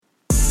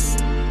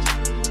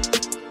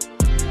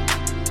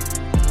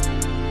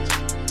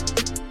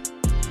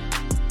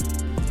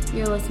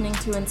You're listening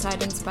to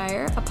Inside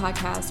Inspire, a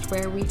podcast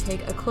where we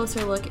take a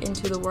closer look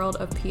into the world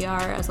of PR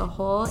as a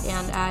whole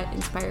and at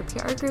Inspire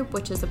PR Group,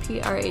 which is a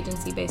PR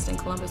agency based in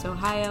Columbus,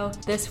 Ohio.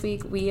 This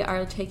week, we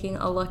are taking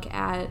a look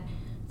at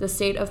the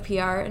state of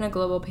PR in a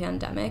global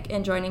pandemic,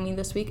 and joining me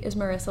this week is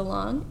Marisa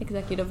Long,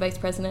 Executive Vice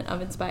President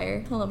of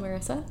Inspire. Hello,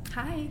 Marisa.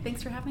 Hi,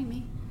 thanks for having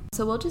me.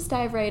 So we'll just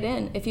dive right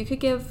in. If you could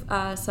give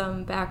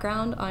some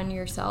background on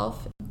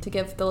yourself to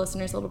give the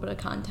listeners a little bit of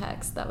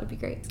context, that would be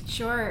great.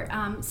 Sure.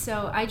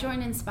 So I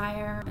joined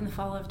Inspire in the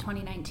fall of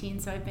 2019,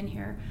 so I've been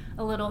here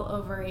a little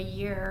over a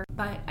year,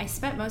 but I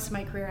spent most of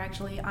my career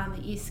actually on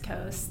the East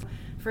Coast,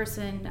 first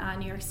in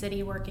New York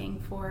City working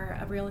for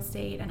a real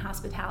estate and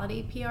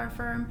hospitality PR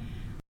firm.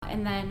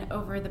 And then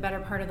over the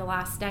better part of the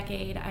last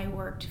decade, I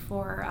worked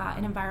for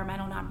an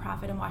environmental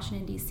nonprofit in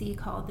Washington, D.C.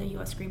 called the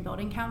U.S. Green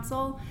Building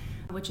Council,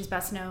 which is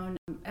best known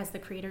as the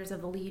creators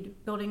of the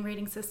LEED building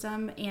rating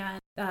system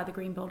and the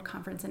Green Build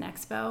Conference and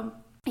Expo.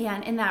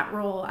 And in that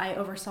role, I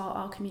oversaw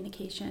all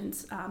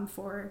communications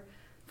for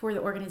the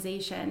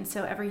organization.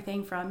 So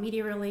everything from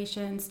media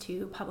relations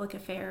to public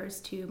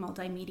affairs to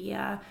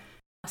multimedia,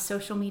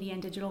 social media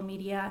and digital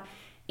media,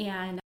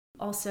 and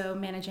also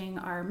managing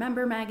our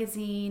member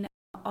magazine,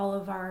 all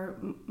of our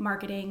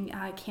marketing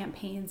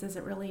campaigns as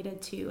it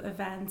related to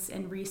events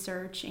and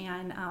research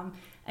and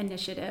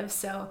initiatives.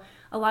 So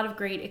a lot of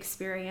great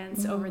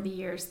experience over the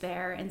years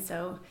there. And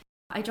so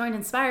I joined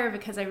Inspire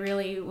because I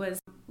really was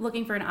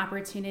looking for an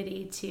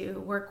opportunity to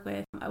work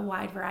with a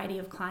wide variety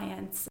of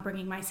clients,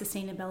 bringing my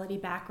sustainability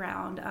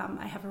background.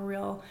 I have a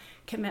real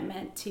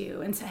commitment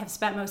to, and have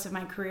spent most of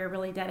my career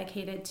really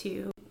dedicated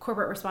to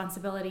corporate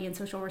responsibility and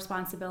social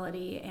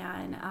responsibility,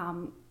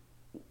 and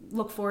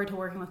look forward to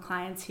working with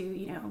clients who,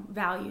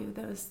 value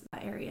those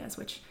areas,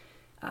 which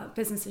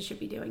businesses should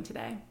be doing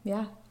today.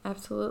 Yeah,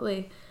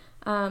 absolutely.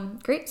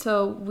 Great.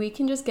 So we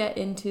can just get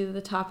into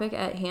the topic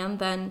at hand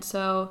then.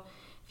 So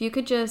if you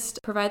could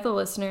just provide the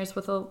listeners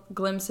with a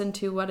glimpse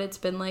into what it's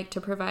been like to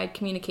provide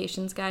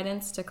communications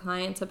guidance to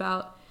clients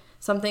about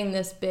something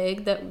this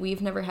big that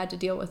we've never had to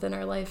deal with in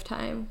our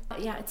lifetime.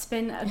 Yeah, it's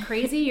been a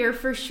crazy year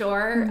for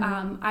sure.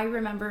 I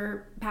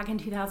remember back in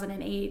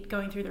 2008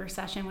 going through the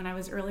recession when I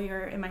was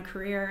earlier in my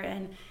career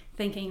and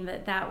thinking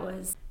that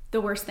was the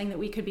worst thing that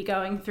we could be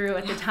going through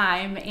at the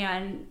time.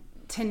 And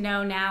to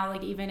know now,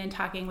 like even in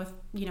talking with,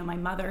 my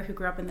mother who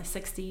grew up in the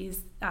 60s,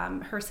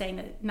 her saying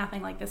that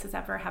nothing like this has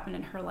ever happened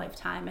in her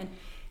lifetime. And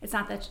it's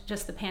not that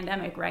just the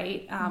pandemic,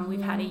 right?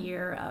 We've had a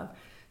year of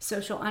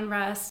social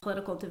unrest,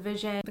 political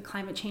division, the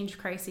climate change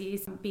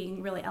crises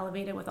being really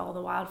elevated with all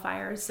the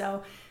wildfires.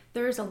 So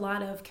there's a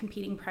lot of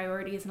competing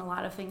priorities and a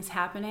lot of things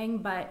happening.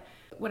 But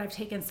what I've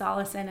taken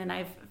solace in and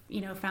I've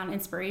found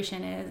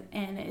inspiration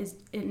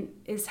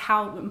is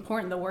how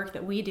important the work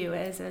that we do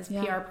is as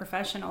PR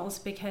professionals,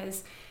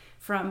 because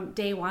from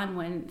day one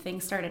when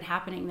things started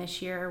happening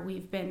this year,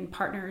 we've been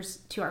partners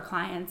to our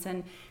clients,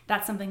 and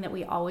that's something that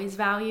we always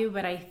value.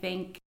 But I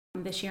think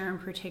this year in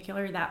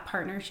particular, that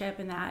partnership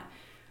and that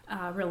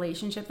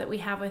relationship that we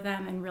have with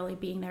them and really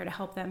being there to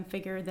help them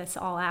figure this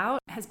all out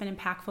has been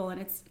impactful,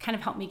 and it's kind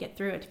of helped me get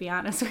through it, to be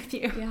honest with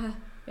you.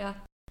 Yeah.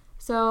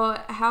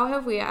 So how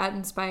have we at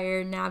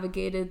Inspire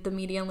navigated the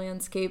media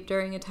landscape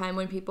during a time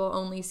when people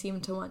only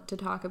seem to want to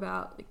talk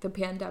about the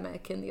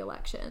pandemic and the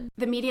election?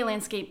 The media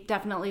landscape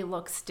definitely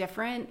looks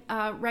different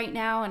right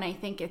now, and I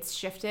think it's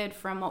shifted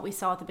from what we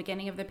saw at the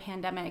beginning of the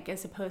pandemic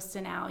as opposed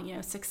to now,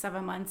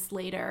 6-7 months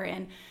later.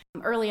 And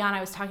early on, I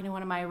was talking to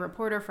one of my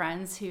reporter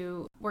friends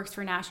who works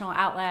for a national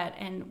outlet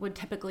and would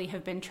typically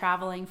have been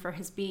traveling for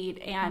his beat.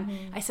 And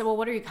I said, well,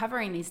 what are you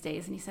covering these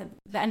days? And he said,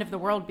 the end of the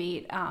world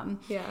beat. And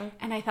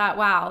I thought,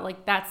 wow,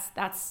 like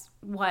that's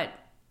what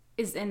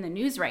is in the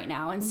news right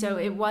now. And so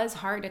it was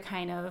hard to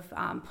kind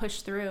of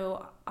push through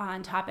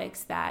on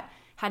topics that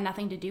had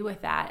nothing to do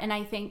with that. And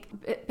I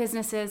think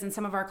businesses and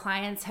some of our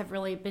clients have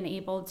really been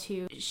able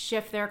to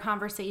shift their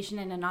conversation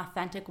in an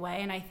authentic way.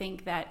 And I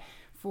think that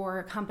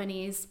for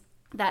companies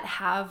that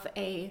have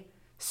a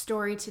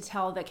story to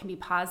tell that can be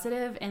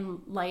positive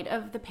in light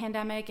of the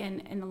pandemic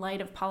and in the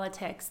light of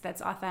politics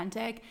that's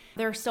authentic,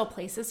 there are still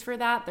places for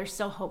that. There's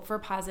still hope for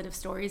positive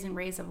stories and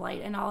rays of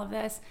light in all of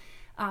this.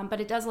 But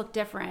it does look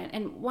different.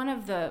 And one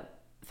of the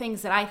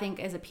things that I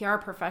think as a PR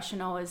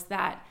professional is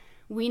that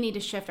we need to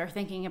shift our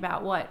thinking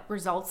about what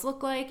results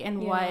look like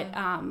and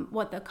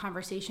what the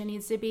conversation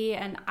needs to be.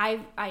 And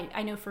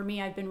I know for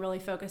me, I've been really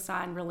focused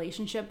on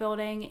relationship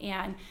building,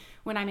 and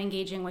when I'm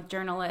engaging with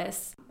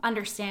journalists,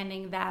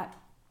 understanding that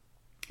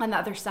on the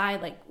other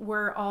side, like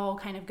we're all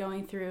kind of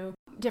going through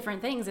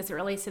different things as it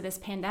relates to this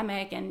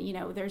pandemic. And,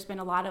 there's been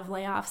a lot of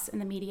layoffs in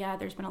the media.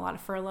 There's been a lot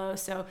of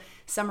furloughs. So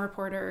some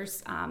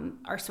reporters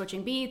are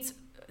switching beats.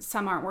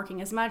 Some aren't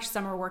working as much.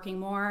 Some are working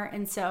more.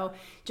 And so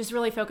just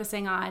really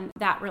focusing on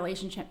that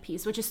relationship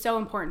piece, which is so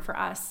important for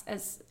us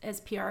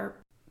as PR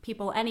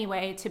people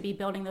anyway, to be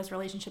building those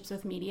relationships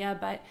with media,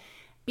 but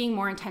being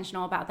more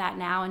intentional about that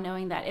now and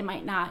knowing that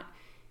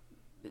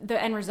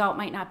the end result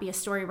might not be a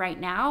story right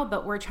now,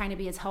 but we're trying to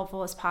be as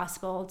helpful as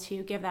possible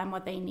to give them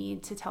what they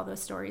need to tell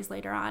those stories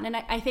later on. And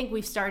I think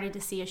we've started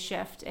to see a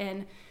shift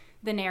in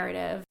the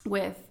narrative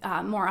with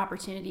more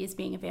opportunities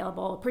being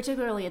available,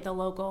 particularly at the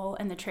local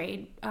and the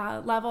trade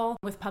level,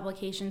 with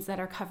publications that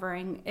are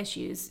covering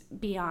issues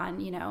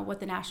beyond, what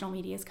the national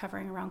media is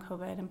covering around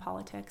COVID and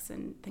politics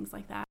and things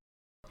like that.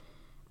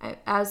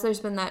 As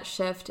there's been that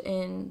shift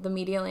in the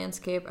media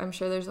landscape, I'm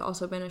sure there's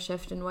also been a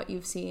shift in what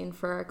you've seen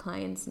for our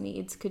clients'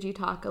 needs. Could you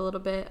talk a little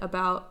bit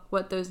about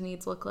what those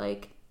needs look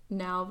like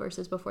now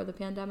versus before the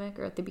pandemic,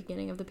 or at the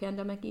beginning of the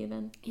pandemic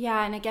even?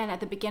 Yeah, and again, at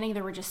the beginning,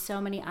 there were just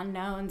so many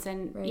unknowns,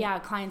 and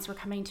right. Clients were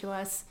coming to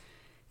us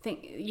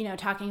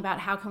talking about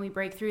how can we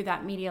break through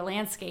that media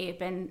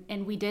landscape,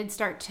 and we did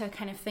start to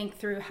kind of think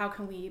through how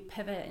can we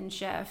pivot and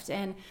shift,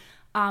 and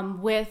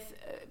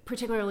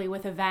particularly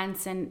with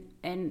events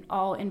and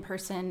all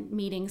in-person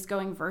meetings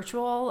going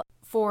virtual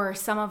for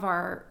some of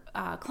our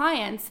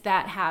clients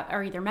that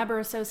are either member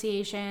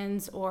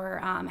associations or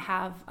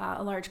have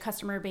a large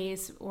customer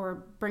base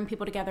or bring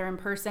people together in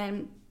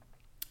person.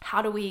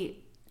 How do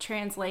we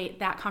translate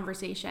that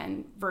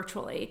conversation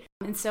virtually?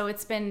 And so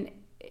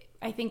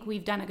I think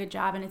we've done a good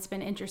job, and it's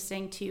been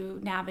interesting to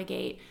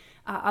navigate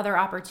other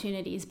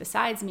opportunities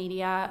besides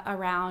media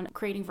around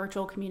creating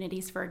virtual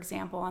communities, for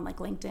example, on like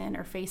LinkedIn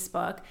or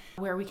Facebook,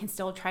 where we can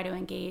still try to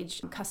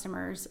engage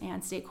customers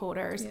and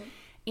stakeholders. Yeah.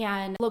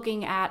 And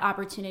looking at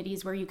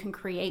opportunities where you can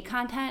create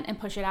content and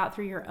push it out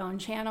through your own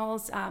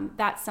channels.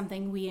 That's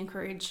something we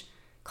encourage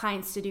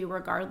clients to do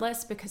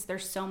regardless, because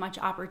there's so much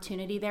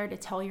opportunity there to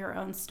tell your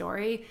own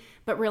story,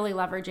 but really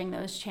leveraging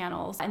those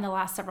channels in the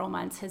last several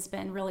months has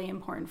been really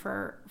important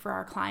for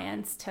our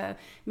clients to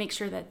make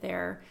sure that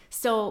they're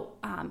still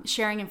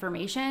sharing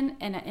information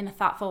in a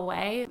thoughtful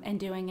way and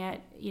doing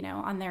it,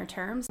 on their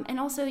terms.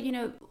 And also,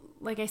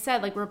 like I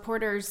said, like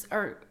reporters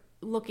are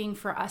looking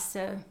for us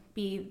to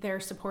be their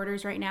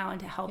supporters right now and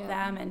to help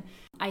them. And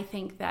I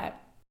think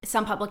that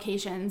some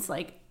publications,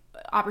 like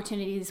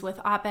opportunities with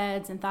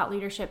op-eds and thought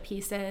leadership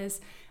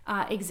pieces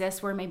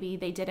exist where maybe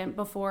they didn't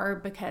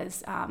before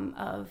because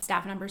of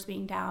staff numbers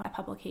being down at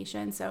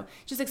publication. So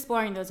just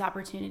exploring those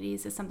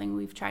opportunities is something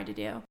we've tried to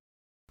do.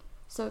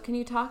 So can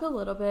you talk a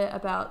little bit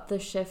about the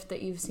shift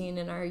that you've seen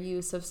in our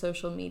use of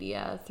social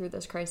media through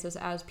this crisis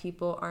as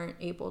people aren't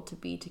able to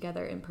be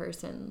together in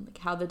person, like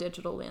how the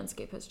digital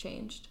landscape has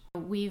changed?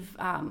 We've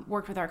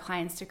worked with our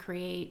clients to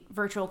create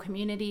virtual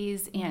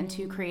communities and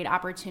to create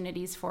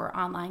opportunities for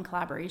online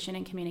collaboration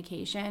and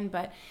communication.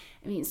 But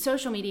I mean,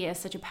 social media is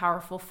such a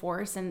powerful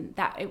force, and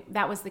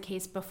that was the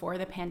case before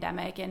the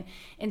pandemic. And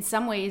in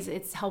some ways,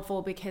 it's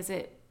helpful because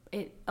it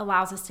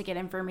allows us to get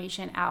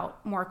information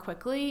out more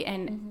quickly.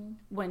 And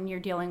when you're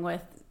dealing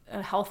with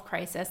a health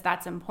crisis,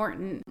 that's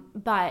important.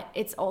 But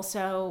it's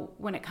also,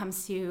 when it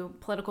comes to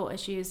political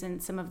issues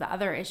and some of the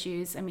other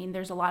issues, I mean,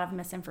 there's a lot of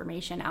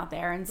misinformation out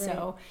there. And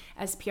so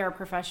as PR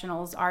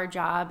professionals, our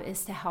job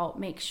is to help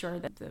make sure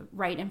that the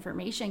right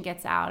information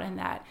gets out and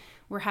that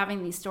we're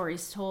having these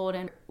stories told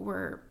and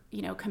we're,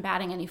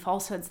 combating any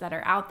falsehoods that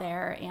are out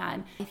there.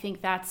 And I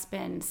think that's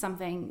been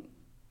something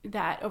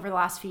that over the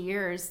last few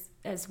years,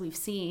 as we've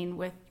seen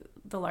with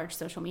the large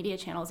social media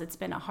channels, it's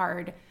been a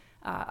hard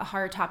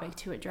topic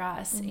to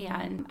address.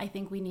 And I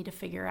think we need to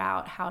figure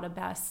out how to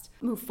best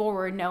move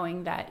forward,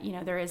 knowing that,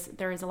 there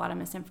is a lot of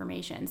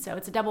misinformation. So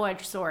it's a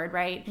double-edged sword,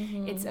 right?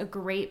 It's a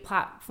great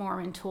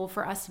platform and tool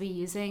for us to be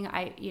using.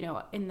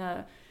 In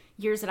the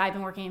years that I've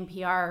been working in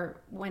PR,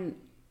 when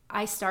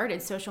I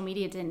started, social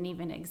media didn't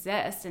even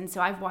exist. And so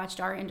I've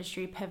watched our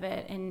industry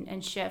pivot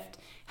and shift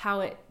how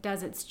it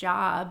does its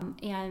job.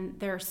 And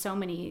there are so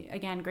many,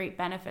 again, great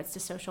benefits to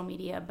social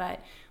media, but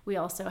we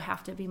also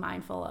have to be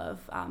mindful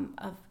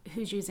of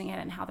who's using it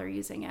and how they're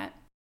using it.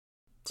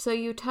 So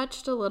you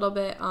touched a little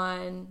bit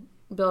on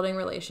building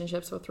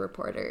relationships with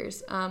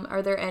reporters.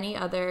 Are there any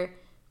other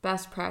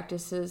best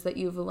practices that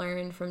you've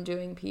learned from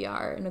doing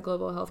PR in a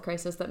global health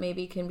crisis that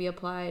maybe can be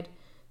applied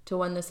to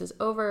when this is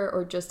over,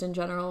 or just in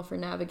general for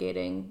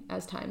navigating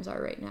as times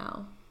are right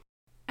now?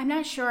 I'm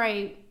not sure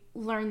I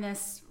learned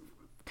this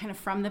kind of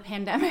from the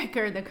pandemic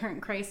or the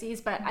current crises,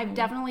 but I've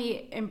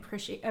definitely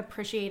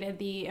appreciated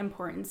the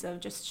importance of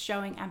just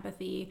showing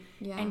empathy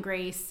and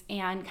grace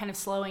and kind of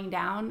slowing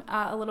down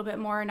a little bit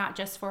more, not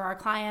just for our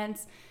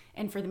clients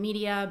and for the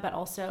media, but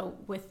also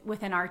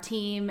within our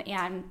team,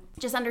 and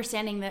just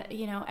understanding that,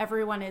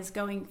 everyone is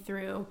going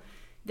through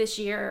this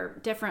year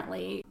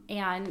differently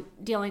and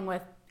dealing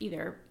with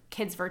either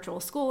kids' virtual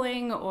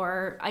schooling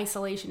or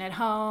isolation at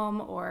home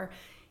or,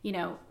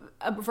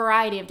 a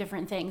variety of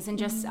different things. And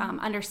just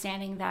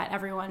understanding that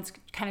everyone's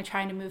kind of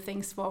trying to move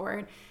things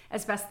forward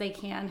as best they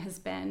can has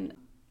been,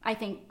 I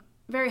think,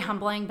 very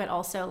humbling, but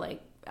also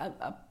like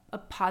a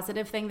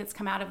positive thing that's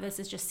come out of this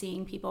is just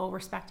seeing people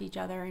respect each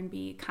other and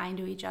be kind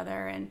to each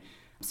other and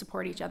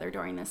support each other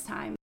during this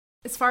time.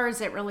 As far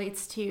as it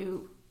relates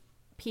to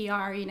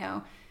PR,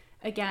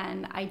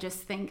 again, I just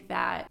think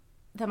that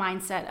the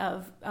mindset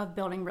of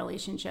building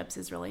relationships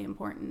is really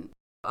important.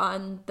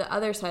 On the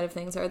other side of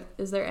things,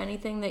 is there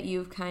anything that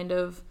you've kind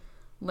of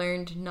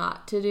learned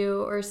not to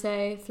do or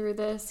say through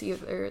this,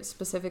 either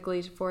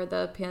specifically for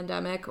the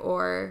pandemic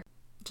or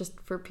just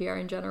for PR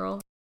in general?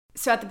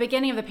 So at the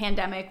beginning of the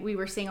pandemic, we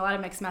were seeing a lot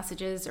of mixed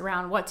messages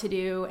around what to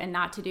do and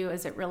not to do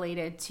as it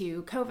related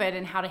to COVID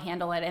and how to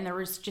handle it. And there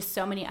was just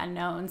so many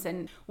unknowns.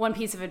 And one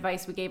piece of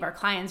advice we gave our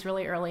clients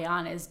really early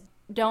on is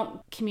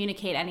don't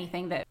communicate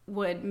anything that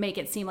would make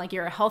it seem like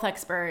you're a health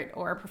expert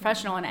or a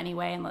professional in any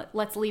way. And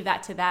let's leave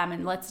that to them,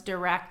 and let's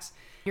direct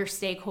your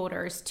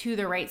stakeholders to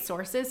the right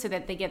sources so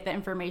that they get the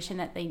information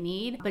that they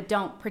need, but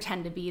don't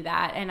pretend to be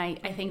that. And I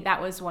think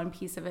that was one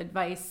piece of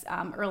advice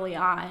early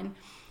on.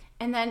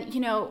 And then,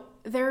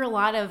 there are a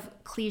lot of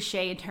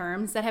cliche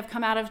terms that have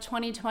come out of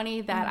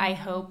 2020 that I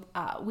hope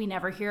we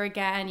never hear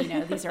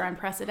again. These are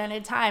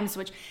unprecedented times,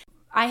 which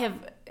I have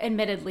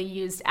admittedly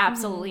used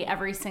absolutely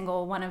every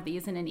single one of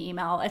these in an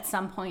email at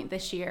some point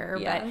this year.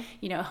 Yeah.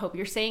 But, hope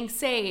you're staying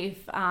safe.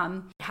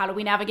 How do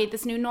we navigate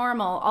this new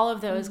normal? All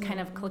of those kind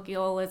of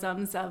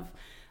colloquialisms of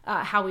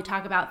how we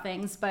talk about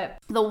things. But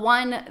the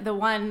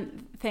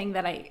one thing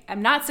that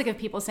I'm not sick of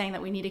people saying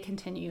that we need to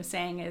continue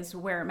saying is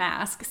wear a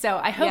mask. So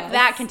I hope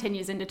that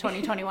continues into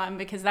 2021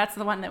 because that's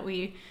the one that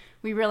we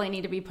really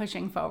need to be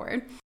pushing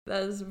forward.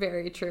 That is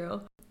very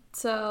true.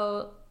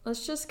 So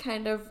let's just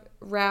kind of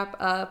wrap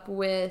up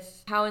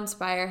with how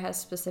Inspire has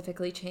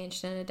specifically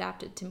changed and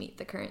adapted to meet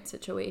the current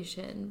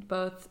situation,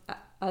 both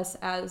us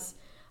as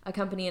a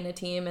company and a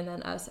team, and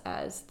then us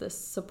as the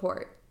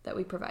support that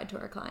we provide to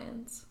our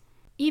clients.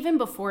 Even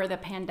before the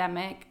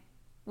pandemic,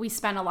 we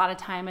spent a lot of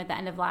time at the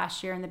end of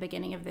last year and the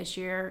beginning of this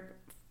year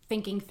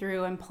thinking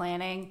through and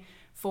planning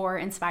for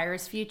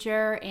Inspire's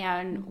future.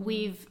 And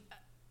we've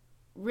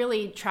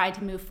really tried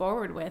to move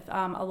forward with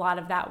a lot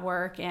of that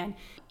work. And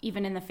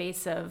even in the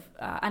face of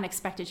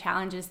unexpected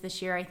challenges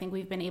this year, I think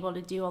we've been able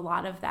to do a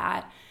lot of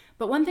that.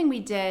 But one thing we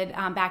did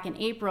back in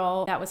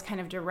April that was kind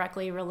of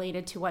directly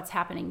related to what's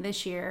happening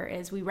this year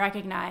is we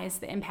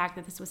recognized the impact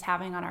that this was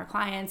having on our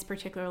clients,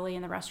 particularly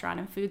in the restaurant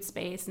and food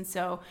space. And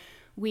so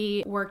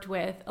we worked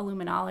with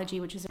Illuminology,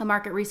 which is a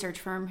market research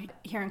firm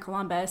here in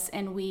Columbus,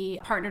 and we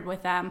partnered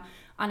with them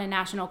on a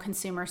national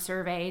consumer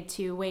survey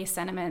to weigh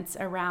sentiments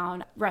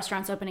around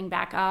restaurants opening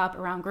back up,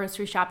 around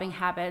grocery shopping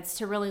habits,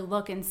 to really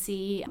look and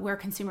see where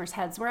consumers'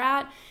 heads were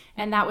at.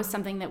 And that was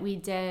something that we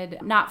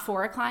did not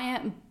for a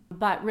client,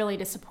 but really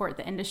to support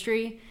the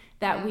industry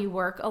that we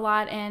work a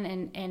lot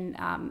in.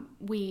 And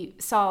we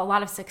saw a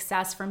lot of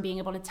success from being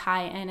able to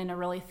tie in a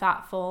really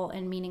thoughtful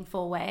and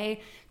meaningful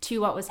way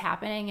to what was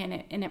happening.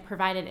 And it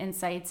provided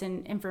insights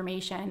and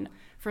information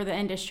for the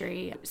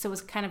industry. So it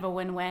was kind of a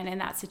win-win in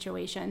that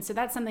situation. So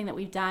that's something that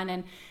we've done.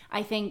 And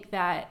I think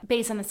that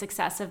based on the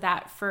success of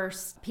that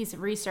first piece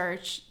of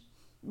research,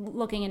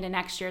 looking into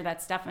next year,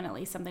 that's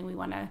definitely something we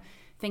want to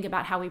think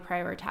about how we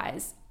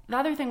prioritize. The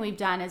other thing we've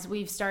done is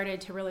we've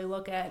started to really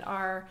look at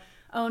our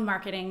own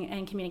marketing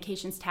and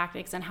communications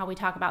tactics and how we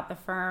talk about the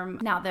firm.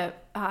 Now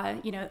that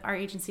our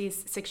agency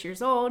is 6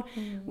 years old,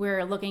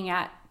 we're looking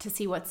to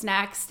see what's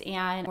next,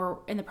 and we're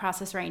in the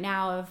process right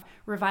now of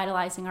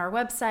revitalizing our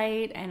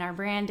website and our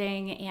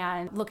branding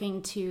and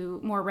looking to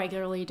more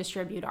regularly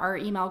distribute our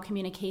email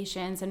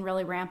communications and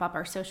really ramp up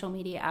our social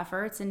media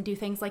efforts and do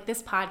things like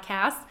this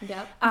podcast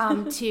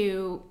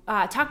to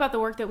talk about the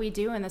work that we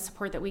do and the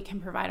support that we can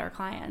provide our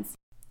clients.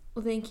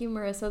 Well, thank you,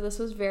 Marisa. This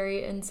was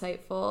very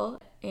insightful,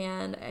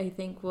 and I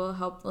think will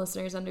help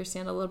listeners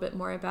understand a little bit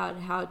more about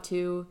how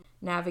to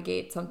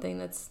navigate something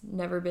that's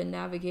never been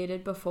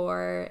navigated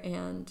before,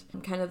 and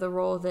kind of the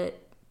role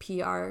that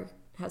PR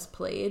has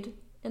played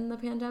in the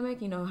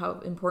pandemic,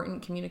 how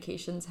important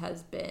communications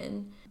has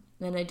been.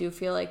 And I do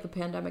feel like the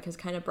pandemic has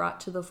kind of brought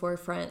to the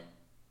forefront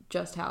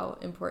just how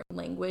important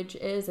language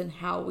is and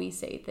how we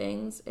say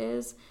things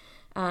is.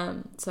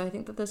 So I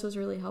think that this was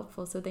really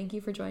helpful. So thank you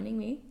for joining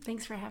me.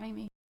 Thanks for having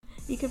me.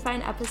 You can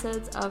find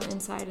episodes of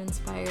Inside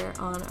Inspire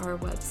on our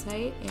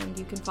website, and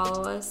you can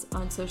follow us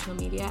on social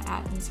media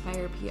at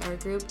Inspire PR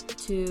Group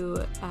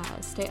to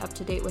stay up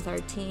to date with our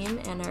team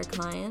and our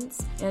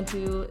clients, and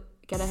to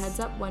get a heads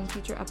up when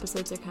future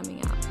episodes are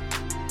coming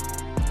out.